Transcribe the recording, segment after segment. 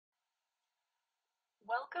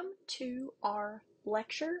Welcome to our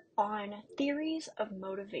lecture on theories of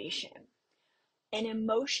motivation. An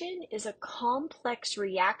emotion is a complex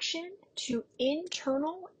reaction to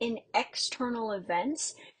internal and external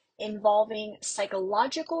events involving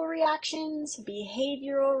psychological reactions,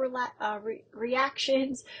 behavioral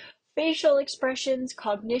reactions, facial expressions,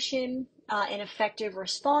 cognition, and effective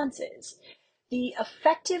responses. The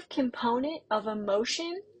affective component of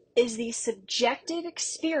emotion is the subjective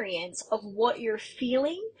experience of what you're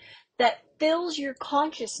feeling that fills your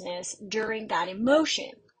consciousness during that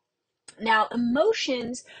emotion. Now,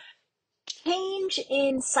 emotions change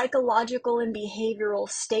in psychological and behavioral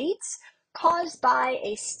states caused by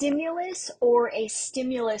a stimulus or a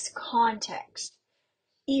stimulus context.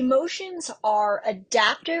 Emotions are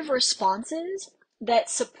adaptive responses that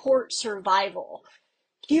support survival.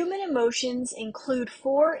 Human emotions include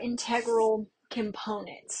four integral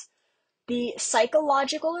components: the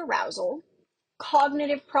psychological arousal,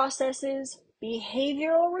 cognitive processes,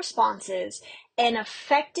 behavioral responses, and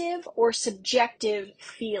affective or subjective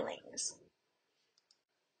feelings.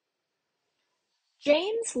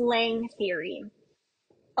 James Lange theory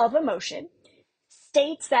of emotion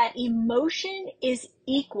states that emotion is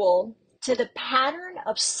equal to the pattern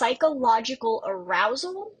of psychological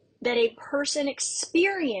arousal that a person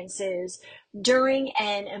experiences during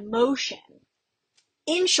an emotion.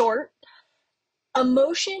 In short,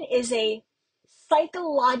 emotion is a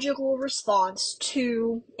psychological response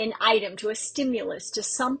to an item, to a stimulus, to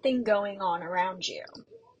something going on around you.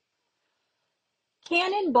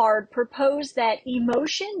 Cannon-Bard proposed that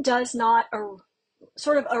emotion does not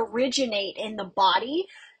sort of originate in the body,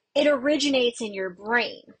 it originates in your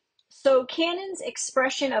brain. So Cannon's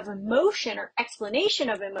expression of emotion or explanation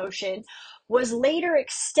of emotion was later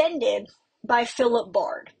extended by Philip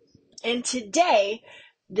Bard. And today,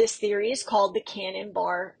 this theory is called the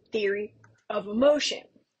Cannon-Bard theory of emotion.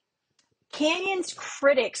 Cannon's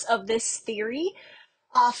critics of this theory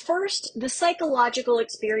first, the psychological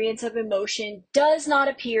experience of emotion does not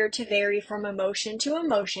appear to vary from emotion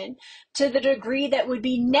to the degree that would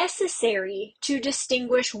be necessary to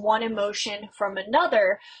distinguish one emotion from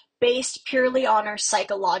another based purely on our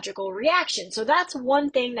psychological reaction. So that's one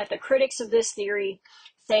thing that the critics of this theory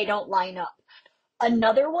say don't line up.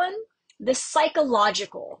 Another one, the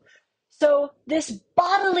psychological. So this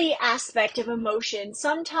bodily aspect of emotion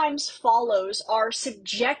sometimes follows our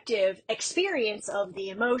subjective experience of the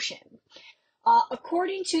emotion.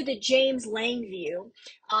 According to the James Lange view,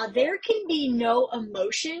 there can be no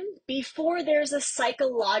emotion before there's a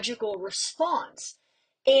psychological response.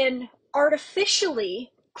 And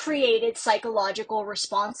artificially created psychological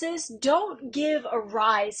responses don't give a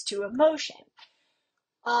rise to emotion.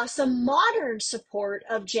 Some modern support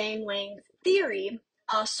of James Lange's theory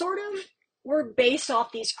sort of were based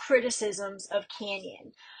off these criticisms of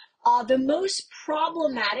Canyon. The most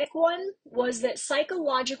problematic one was that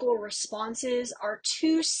psychological responses are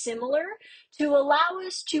too similar to allow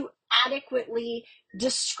us to adequately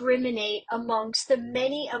discriminate amongst the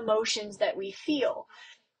many emotions that we feel.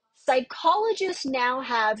 Psychologists now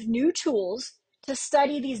have new tools to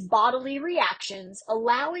study these bodily reactions,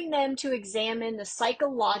 allowing them to examine the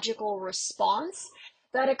psychological response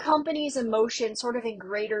that accompanies emotion sort of in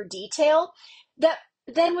greater detail that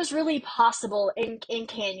then was really possible in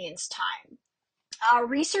Canyon's time.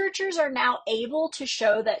 Researchers are now able to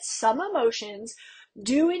show that some emotions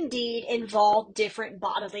do indeed involve different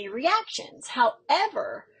bodily reactions.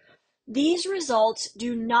 However, these results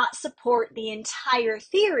do not support the entire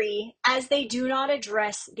theory as they do not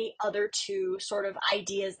address the other two sort of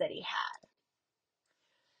ideas that he had.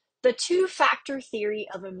 The two-factor theory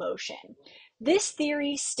of emotion. This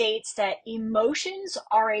theory states that emotions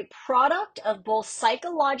are a product of both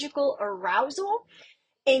psychological arousal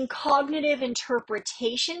and cognitive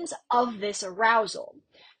interpretations of this arousal.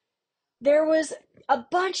 There was a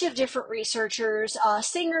bunch of different researchers.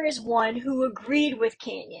 Singer is one who agreed with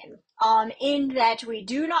Canyon in that we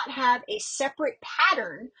do not have a separate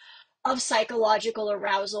pattern of psychological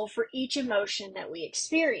arousal for each emotion that we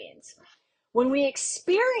experience. When we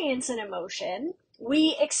experience an emotion,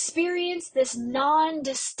 we experience this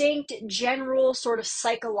non-distinct general sort of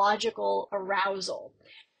psychological arousal.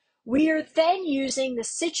 We are then using the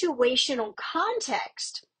situational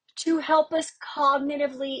context to help us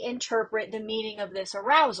cognitively interpret the meaning of this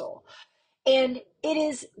arousal. And it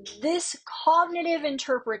is this cognitive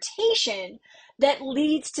interpretation that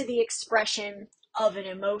leads to the expression of an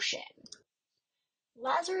emotion.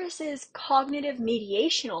 Lazarus's cognitive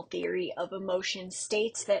mediational theory of emotion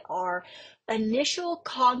states that our initial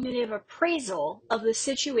cognitive appraisal of the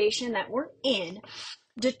situation that we're in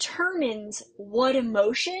determines what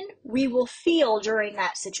emotion we will feel during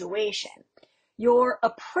that situation. Your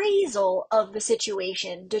appraisal of the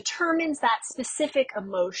situation determines that specific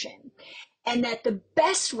emotion, and that the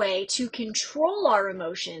best way to control our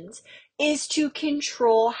emotions is to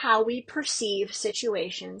control how we perceive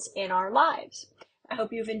situations in our lives. I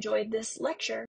hope you've enjoyed this lecture.